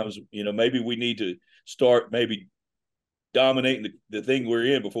sometimes, maybe we need to start dominating the thing we're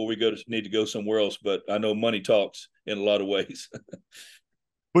in before we need to go somewhere else. But I know money talks in a lot of ways.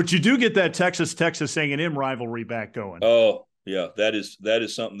 But you do get that Texas A&M rivalry back going. Oh yeah, that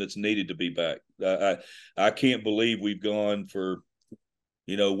is something that's needed to be back. I can't believe we've gone for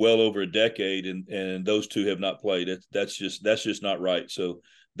well over a decade and those two have not played. That's just not right. So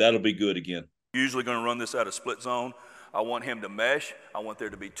that'll be good again. Usually going to run this out of split zone. I want him to mesh. I want there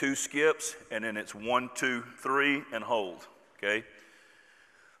to be 2 skips, and then it's 1, 2, 3, and hold, okay?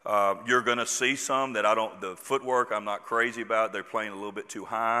 You're going to see some that the footwork I'm not crazy about. They're playing a little bit too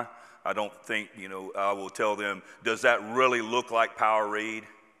high. I don't think, I will tell them, does that really look like power read?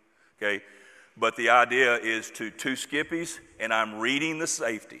 Okay? But the idea is 2 skippies, and I'm reading the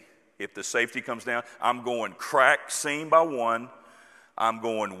safety. If the safety comes down, I'm going crack seam by 1. I'm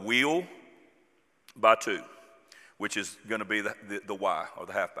going wheel by 2, which is going to be the Y, or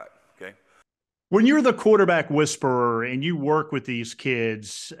the halfback, okay? When you're the quarterback whisperer and you work with these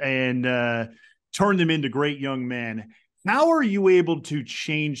kids and turn them into great young men, how are you able to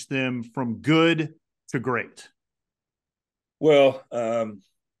change them from good to great? Well, I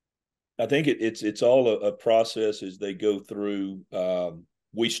think it's all a process as they go through.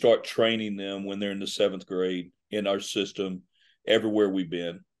 We start training them when they're in the 7th grade in our system everywhere we've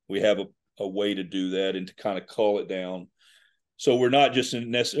been. We have a way to do that and to kind of call it down. So we're not just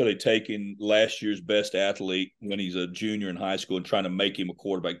necessarily taking last year's best athlete when he's a junior in high school and trying to make him a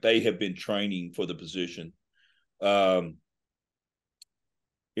quarterback. They have been training for the position. The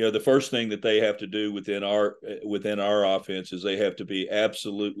first thing that they have to do within our offense is they have to be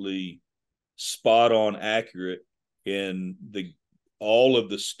absolutely spot on accurate in all of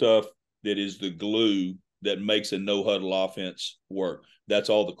the stuff that is the glue that makes a no huddle offense work. That's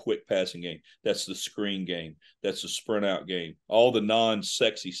all the quick passing game. That's the screen game. That's the sprint out game. All the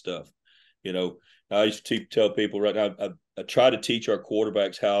non-sexy stuff. I used to tell people right now, I try to teach our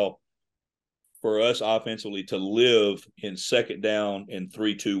quarterbacks how for us offensively to live in 2nd down and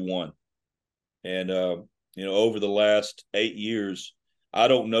 3-2-1. And, over the last 8 years, I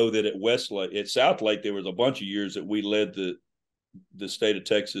don't know that at Southlake, there was a bunch of years that we led the state of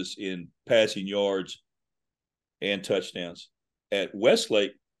Texas in passing yards and touchdowns. At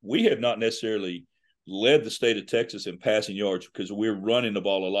Westlake, we have not necessarily led the state of Texas in passing yards because we're running the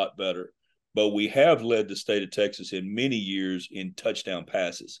ball a lot better, but we have led the state of Texas in many years in touchdown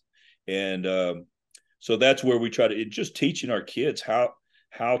passes. And so that's where we try to just teaching our kids how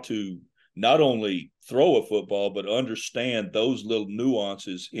to not only throw a football, but understand those little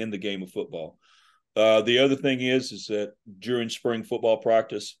nuances in the game of football. The other thing is that during spring football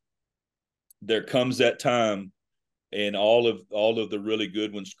practice, there comes that time in all of the really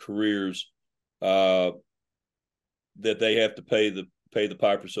good ones' careers that they have to pay the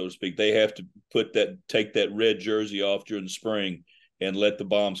piper, so to speak. They have to take that red jersey off during the spring and let the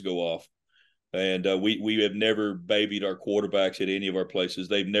bombs go off. And we have never babied our quarterbacks at any of our places.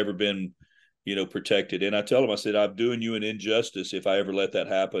 They've never been protected. And I tell them, I said, I'm doing you an injustice if I ever let that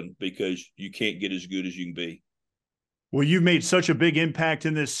happen, because you can't get as good as you can be. Well, you've made such a big impact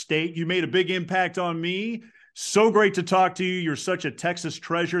in this state. You made a big impact on me. So great to talk to you. You're such a Texas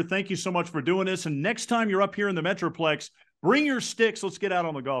treasure. Thank you so much for doing this. And next time you're up here in the Metroplex, bring your sticks. Let's get out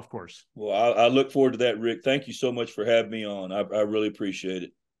on the golf course. Well, I look forward to that, Rick. Thank you so much for having me on. I really appreciate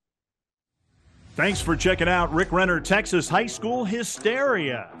it. Thanks for checking out Rick Renner, Texas High School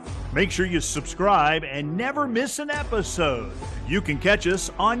Hysteria. Make sure you subscribe and never miss an episode. You can catch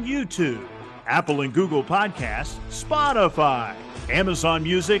us on YouTube, Apple and Google Podcasts, Spotify, Amazon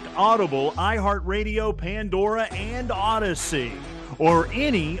Music, Audible, iHeartRadio, Pandora, and Odyssey, or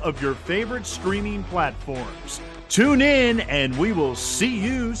any of your favorite streaming platforms. Tune in, and we will see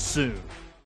you soon.